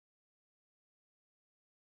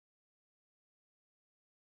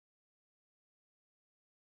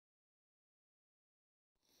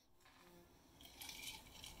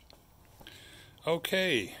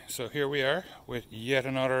Okay, so here we are with yet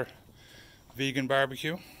another vegan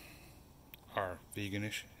barbecue, or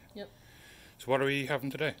veganish. Yep. So what are we having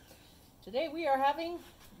today? Today we are having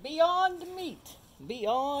Beyond Meat,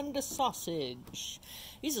 Beyond Sausage.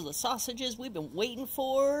 These are the sausages we've been waiting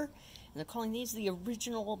for, and they're calling these the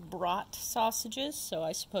original brat sausages. So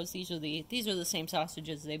I suppose these are the same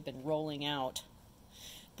sausages they've been rolling out.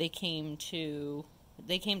 They came to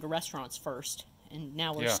restaurants first, and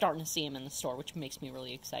now we're starting to see them in the store, which makes me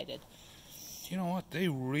really excited. You know what? They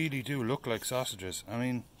really do look like sausages. I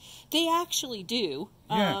mean, they actually do.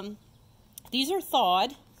 Yeah. These are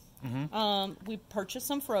thawed. Mm-hmm. We purchased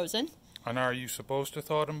them frozen. And are you supposed to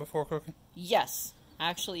thaw them before cooking? Yes.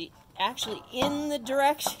 Actually, in the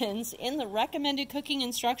directions, in the recommended cooking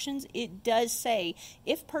instructions, it does say,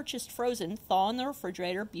 if purchased frozen, thaw in the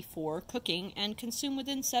refrigerator before cooking and consume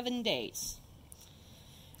within 7 days.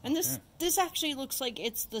 And this actually looks like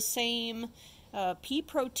it's the same pea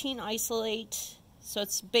protein isolate, so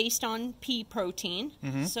it's based on pea protein,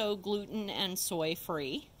 so gluten and soy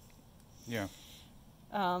free. Yeah.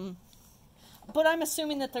 But I'm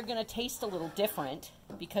assuming that they're going to taste a little different,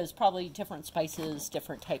 because probably different spices,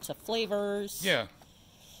 different types of flavors. Yeah.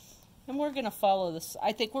 And we're going to follow this.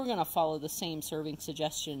 I think we're going to follow the same serving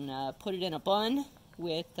suggestion. Put it in a bun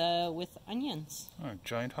with onions. Oh,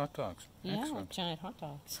 giant hot dogs. Yeah, Excellent. giant hot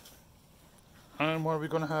dogs. And what are we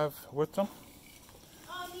going to have with them?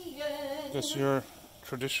 Onion. This your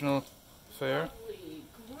traditional fare? Lovely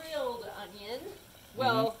grilled onion.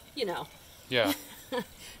 Well, you know. Yeah.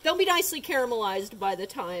 They'll be nicely caramelized by the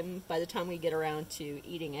time we get around to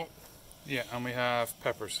eating it. Yeah, and we have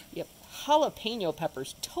peppers. Yep. Jalapeno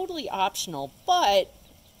peppers, totally optional, but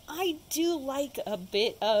I do like a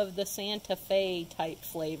bit of the Santa Fe type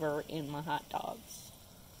flavor in my hot dogs.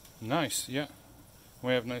 Nice, yeah.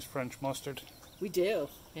 We have nice French mustard. We do.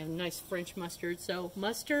 We have nice French mustard. So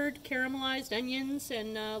mustard, caramelized onions,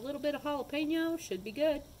 and a little bit of jalapeno should be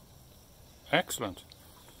good. Excellent.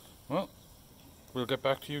 Well, we'll get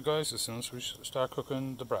back to you guys as soon as we start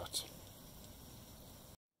cooking the brats.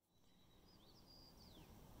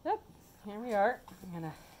 Yep, here we are.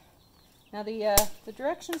 Now the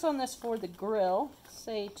directions on this for the grill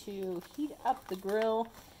say to heat up the grill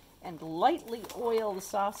and lightly oil the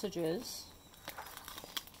sausages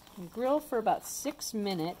and grill for about 6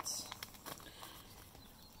 minutes,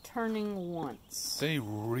 turning once. They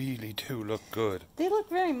really do look good. They look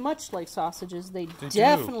very much like sausages. They do.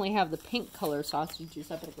 Definitely have the pink color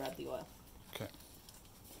sausages. I better grab the oil. Okay.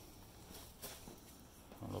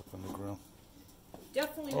 I'll open the grill.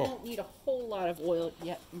 Definitely won't need a whole lot of oil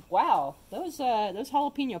yet. Wow, those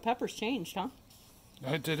jalapeno peppers changed, huh?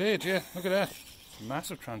 They did, yeah. Look at that.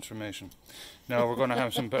 Massive transformation. Now we're going to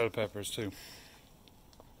have some bell peppers too.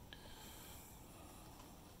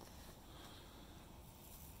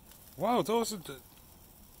 Wow, those are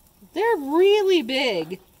They're really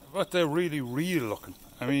big. but they're really real looking.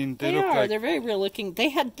 I mean, they look are. like... They're very real looking. They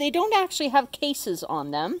don't actually have cases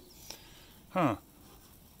on them. Huh.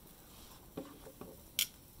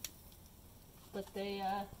 But they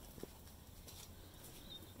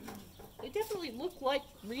definitely look like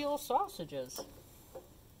real sausages.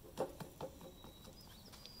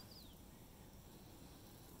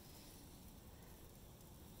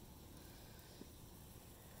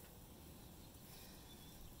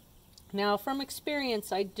 Now, from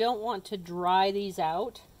experience, I don't want to dry these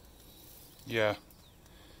out. Yeah.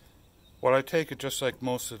 Well, I take it just like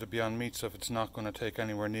most of the Beyond Meat stuff, it's not going to take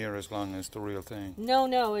anywhere near as long as the real thing.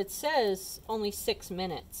 No, it says only 6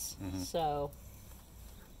 minutes. So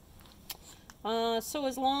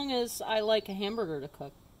as long as I like a hamburger to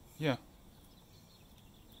cook. Yeah.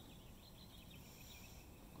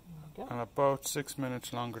 There we go. And about 6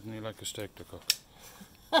 minutes longer than you like a steak to cook.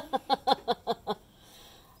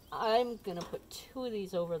 I'm gonna put 2 of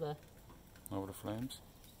these over the flames.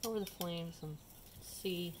 flames and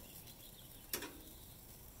see.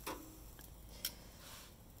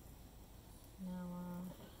 Now,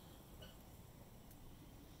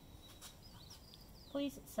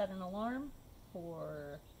 please set an alarm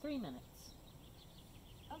for 3 minutes.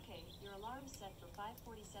 Okay, your alarm's set for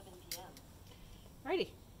 5:47 p.m.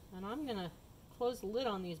 Righty, and I'm gonna close the lid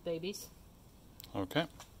on these babies. Okay.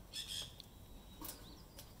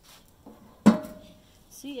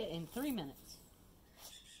 See you in 3 minutes.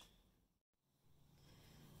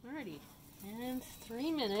 Alrighty, and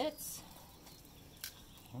 3 minutes.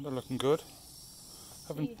 Well, they're looking good.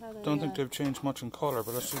 Don't think they've changed much in colour,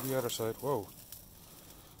 but let's see the other side. Whoa.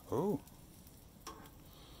 Oh.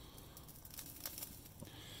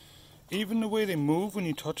 Even the way they move when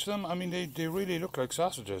you touch them, I mean, they really look like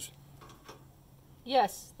sausages.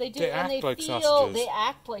 Yes, they do. They and act they like feel sausages. they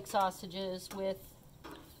act like sausages with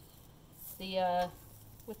the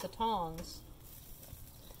tongs.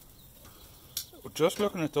 Just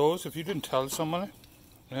looking at those, if you didn't tell somebody,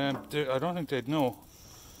 I don't think they'd know.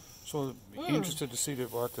 So I'd be interested to see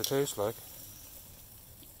what they taste like.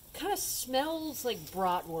 Kind of smells like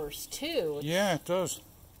bratwurst too. Yeah, it does.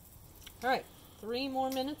 All right, 3 more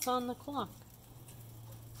minutes on the clock.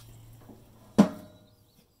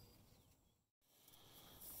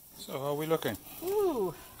 So how are we looking?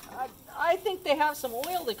 Ooh, I think they have some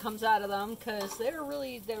oil that comes out of them because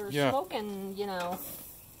they're smoking, you know.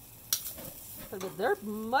 But they're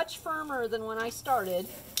much firmer than when I started.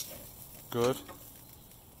 Good.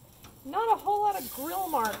 Not a whole lot of grill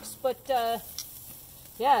marks, but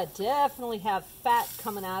yeah, definitely have fat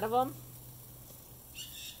coming out of them,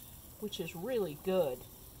 which is really good.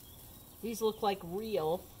 These look like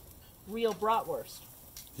real bratwurst.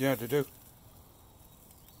 Yeah, they do.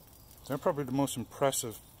 They're probably the most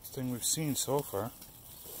impressive thing we've seen so far.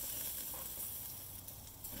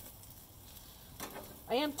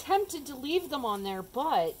 I am tempted to leave them on there,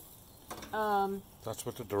 but That's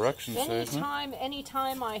what the directions say, isn't it?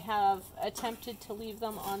 anytime I have attempted to leave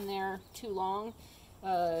them on there too long,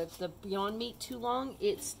 the Beyond Meat too long,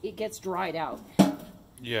 it gets dried out.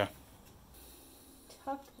 Yeah.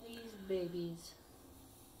 Tuck these babies.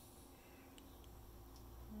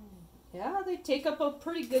 Yeah, they take up a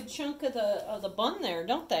pretty good chunk of the bun there,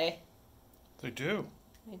 don't they? They do.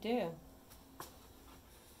 They do.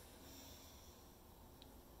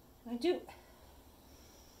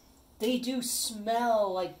 They do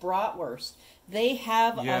smell like bratwurst. They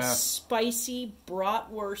have a spicy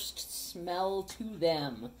bratwurst smell to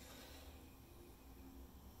them.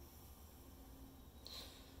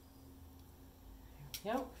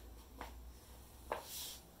 There we go.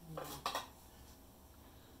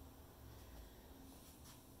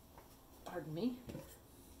 Pardon me.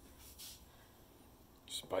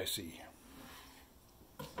 Spicy.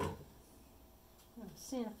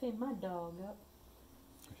 Santa Fe my dog up.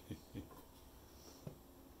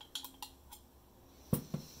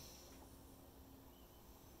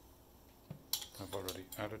 I've already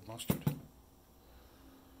added mustard.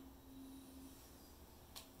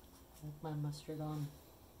 My mustard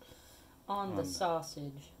on the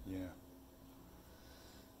sausage. Yeah.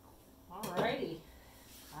 Alrighty.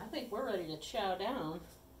 I think we're ready to chow down.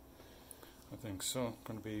 I think so.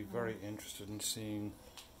 Going to be very interested in seeing.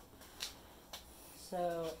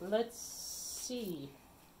 So let's see.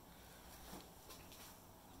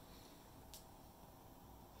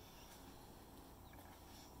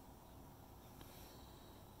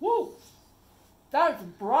 Woo! That's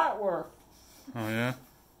bratwurst. Oh yeah.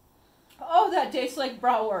 Oh, that tastes like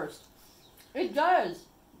bratwurst. It does.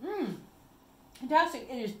 Fantastic.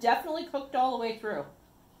 It is definitely cooked all the way through.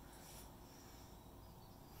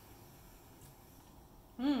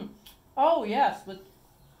 Oh yes, but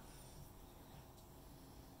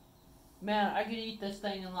man, I could eat this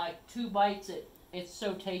thing in like 2 bites. It's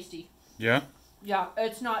so tasty. Yeah. Yeah,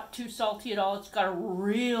 it's not too salty at all. It's got a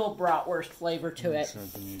real bratwurst flavor to it. That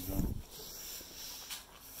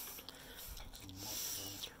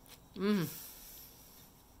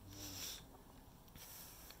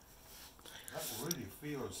really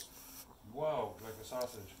feels, wow, like a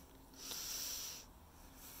sausage.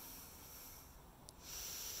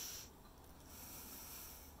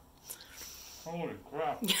 Holy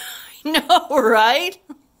crap. No, right?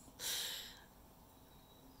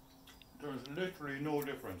 There's literally no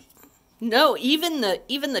difference. No, even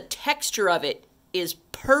the texture of it is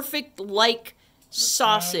perfect like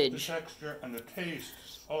sausage. The texture and the taste,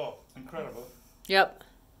 oh, incredible. Yep.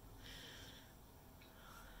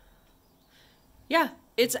 Yeah,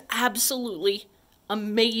 it's absolutely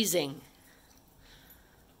amazing.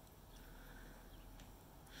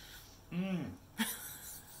 You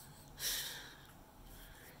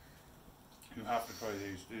have to try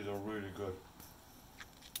these. These are really good.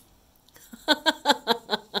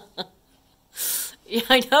 Yeah,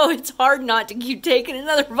 I know, it's hard not to keep taking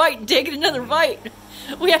another bite and taking another bite.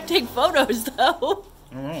 We have to take photos, though.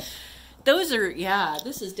 I don't know. Those are, yeah,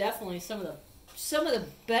 this is definitely some of the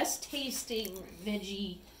best tasting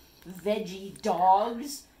veggie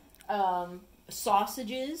dogs,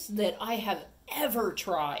 sausages that I have ever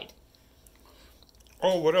tried.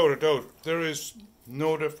 Oh, without a doubt. There is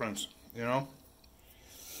no difference, you know.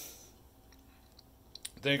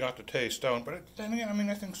 They got the taste down. But then again, I mean,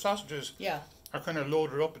 I think sausages are kind of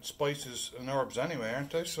loaded up with spices and herbs anyway,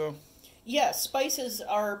 aren't they? So yeah, spices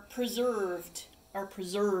are preserved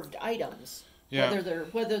items. Yeah.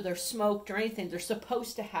 Whether they're smoked or anything, they're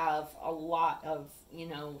supposed to have a lot of, you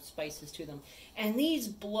know, spices to them. And these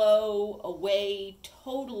blow away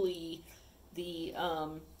totally the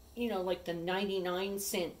you know, like the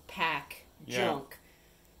 99-cent pack junk.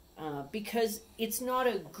 Because it's not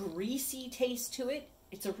a greasy taste to it.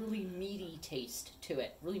 It's a really meaty taste to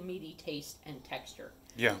it. Really meaty taste and texture.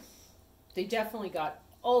 Yeah. They definitely got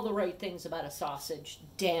all the right things about a sausage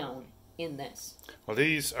down in this. Well,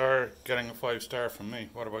 these are getting a 5-star from me.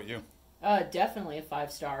 What about you? Definitely a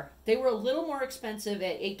 5-star. They were a little more expensive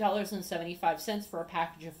at $8.75 for a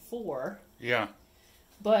package of 4. Yeah.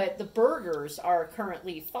 But the burgers are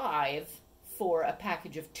currently $5 for a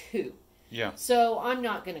package of 2. Yeah. So I'm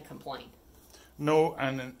not going to complain. No,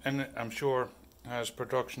 and I'm sure as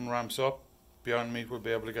production ramps up, Beyond Meat will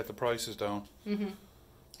be able to get the prices down. Mm-hmm.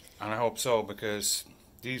 And I hope so, because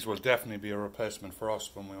these will definitely be a replacement for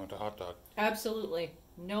us when we want a hot dog. Absolutely.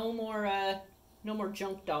 No more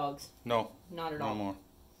junk dogs. No. Not at all. No more.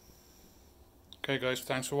 Okay, guys,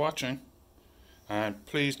 thanks for watching. And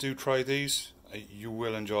please do try these. You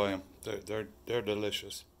will enjoy them. They're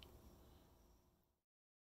delicious.